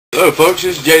Hello folks,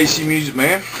 this is JDC Music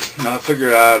Man. I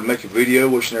figured I'd make a video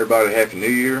wishing everybody a Happy New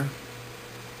Year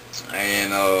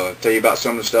and tell you about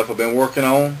some of the stuff I've been working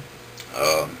on.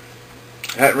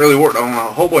 Hadn't really worked on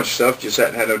a whole bunch of stuff, just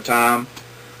hadn't had no time.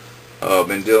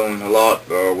 Been dealing a lot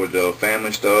with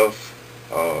family stuff.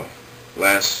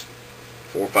 Last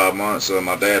 4 or 5 months,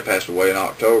 my dad passed away in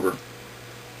October,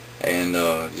 and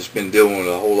just been dealing with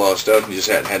a whole lot of stuff and just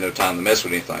hadn't had no time to mess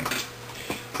with anything.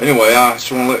 Anyway, I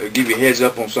just want to give you a heads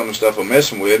up on some of the stuff I'm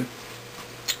messing with,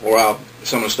 or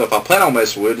some of the stuff I plan on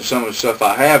messing with, and some of the stuff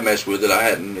I have messed with that I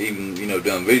hadn't even,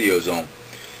 done videos on.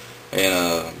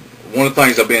 And one of the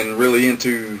things I've been really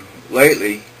into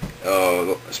lately,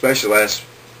 especially last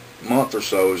month or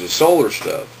so, is the solar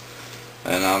stuff.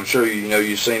 And I'm sure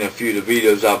you've seen a few of the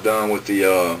videos I've done with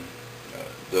the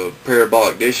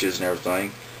parabolic dishes and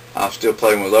everything. I'm still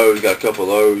playing with those. Got a couple of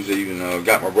those. Even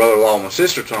got my brother-in-law and my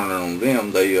sister turning on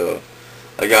them. They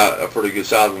got a pretty good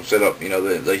size of them set up.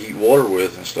 They heat water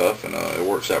with and stuff, and it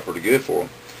works out pretty good for them.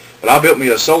 But I built me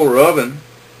a solar oven.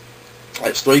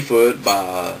 It's 3 foot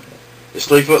by. It's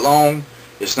 3 foot long.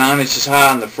 It's 9 inches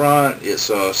high in the front. It's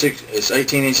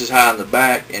 18 inches high in the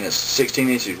back, and it's 16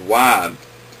 inches wide.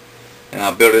 And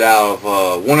I built it out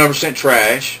of 100%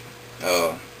 trash.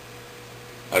 I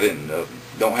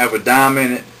don't have a dime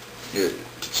in it.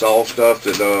 It's all stuff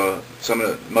that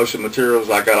most of the materials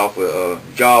I got off a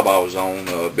job I was on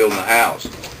building a house,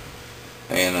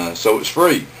 and so it's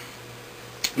free.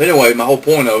 But anyway, my whole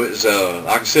point of it is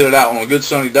I can set it out on a good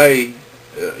sunny day.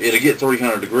 It'll get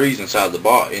 300 degrees inside the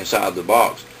box.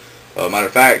 Matter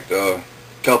of fact, a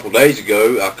couple of days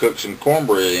ago I cooked some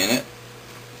cornbread in it.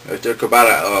 It took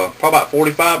probably about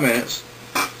 45 minutes.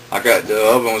 The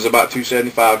oven was about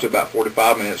 275 to about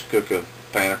 45 minutes to cook a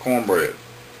pan of cornbread.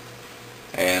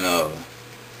 And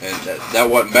that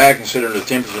wasn't bad considering the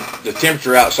temperature. The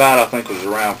temperature outside I think was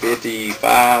around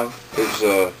 55.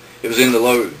 It was in the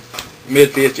low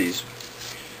mid 50s.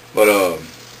 But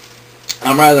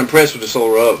I'm rather impressed with the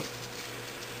solar oven.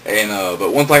 And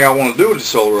but one thing I want to do with the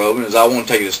solar oven is I want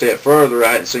to take it a step further. I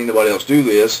hadn't seen nobody else do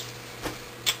this.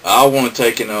 I want to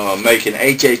take and make an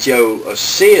HHO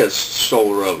assist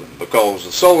solar oven, because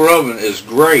the solar oven is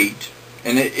great,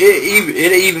 and it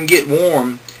even get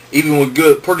warm. Even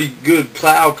with pretty good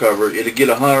cloud cover, it'll get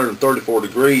 134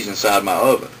 degrees inside my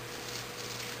oven,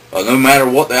 no matter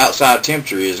what the outside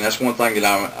temperature is. And that's one thing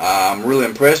that I'm really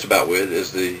impressed about with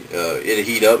is it'll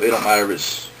heat up. It don't matter if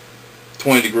it's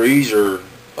 20 degrees or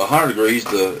 100 degrees.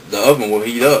 The oven will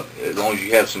heat up as long as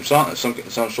you have some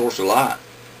source of light.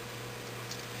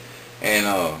 And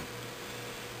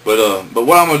but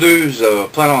what I'm gonna do is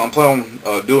plan on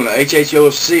doing an HHO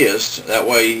assist. That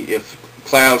way, if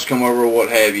clouds come over or what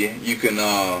have you, you can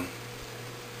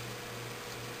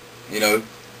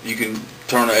you can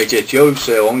turn an HHO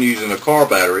cell on using a car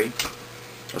battery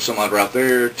or something like right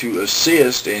there to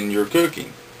assist in your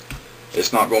cooking.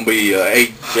 It's not going to be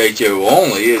HHO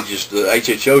only. It's just the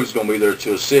HHO is going to be there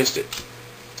to assist it.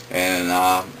 And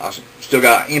I still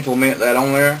got to implement that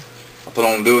on there. I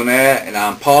plan on doing that, and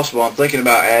I'm thinking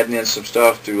about adding in some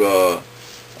stuff to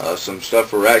some stuff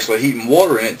for actually heating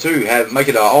water in it too. Make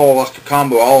it all like a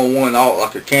combo, all in one,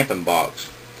 like a camping box.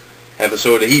 Have it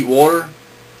so to heat water,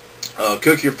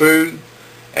 cook your food,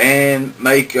 and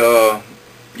make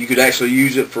you could actually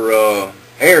use it for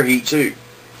air heat too.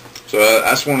 So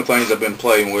that's one of the things I've been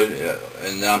playing with,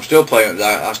 and I'm still playing.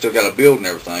 I still got to build and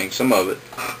everything, some of it.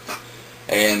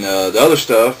 And the other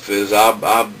stuff is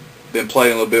I've been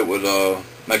playing a little bit with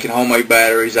making homemade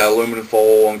batteries out of aluminum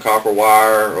foil and copper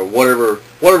wire or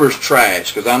whatever's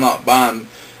trash, because I'm not buying.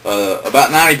 About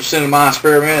 90% of my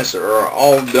experiments are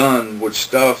all done with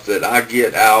stuff that I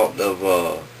get out of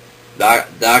that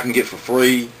I can get for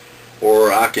free,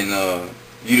 or I can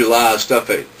utilize stuff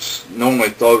that's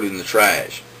normally thrown in the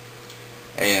trash.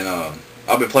 And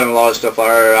I've been playing with a lot of stuff out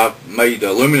there. I've made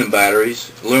aluminum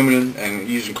batteries, and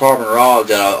using carbon rods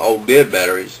out of old dead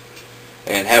batteries,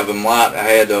 and have them light. I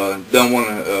had done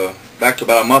one back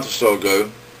about a month or so ago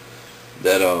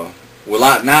that with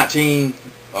light 19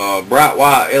 bright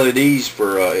white LEDs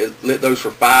for it lit those for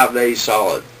 5 days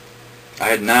solid. I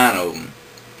had 9 of them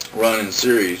running in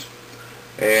series,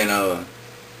 and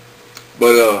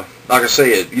but like I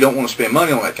said, you don't want to spend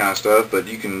money on that kind of stuff, but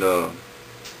you can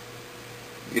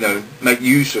make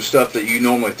use of stuff that you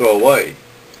normally throw away.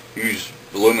 Use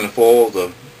aluminum foil,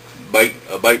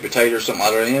 a baked potato or something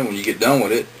like that in. When you get done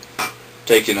with it,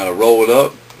 take and roll it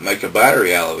up, make a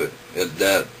battery out of it.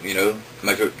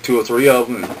 Make 2 or 3 of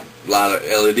them and light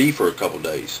a LED for a couple of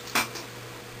days.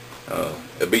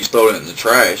 It beats throwing it in the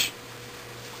trash.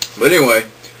 But anyway,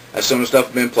 that's some of the stuff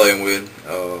I've been playing with.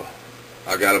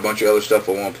 I got a bunch of other stuff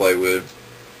I want to play with.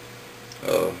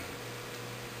 Uh,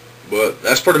 but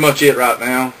that's pretty much it right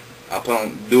now. I plan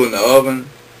on doing the oven.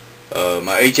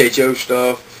 My HHO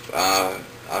stuff,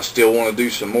 I still want to do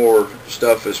some more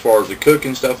stuff as far as the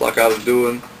cooking stuff like I was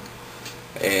doing.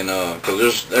 And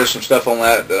because there's some stuff on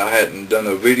that I hadn't done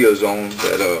no videos on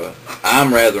that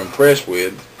I'm rather impressed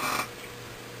with.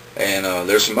 And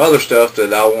there's some other stuff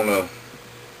that I want to,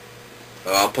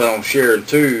 I'll plan on sharing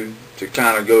too, to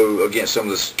kind of go against some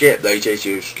of the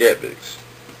HHO skeptics,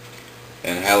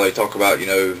 and how they talk about,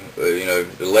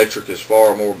 electric is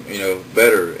far more,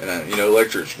 better, and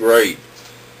electric's great,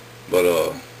 but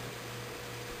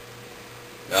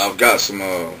I've got some,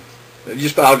 I'll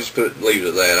just leave it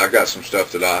at that. I got some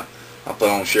stuff that I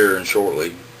plan on sharing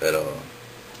shortly that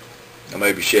I'll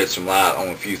maybe shed some light on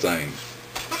a few things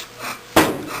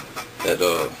that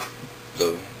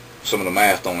some of the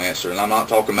math don't answer. And I'm not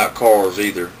talking about cars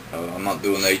either. I'm not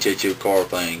doing the HHO car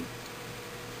thing.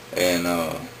 And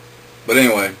but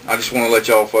anyway, I just want to let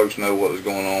y'all folks know what was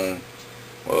going on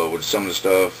with some of the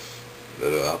stuff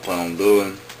that I plan on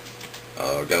doing.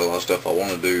 Got a lot of stuff I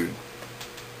want to do.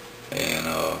 And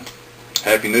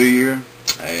Happy New Year,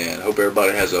 and hope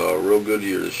everybody has a real good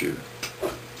year this year.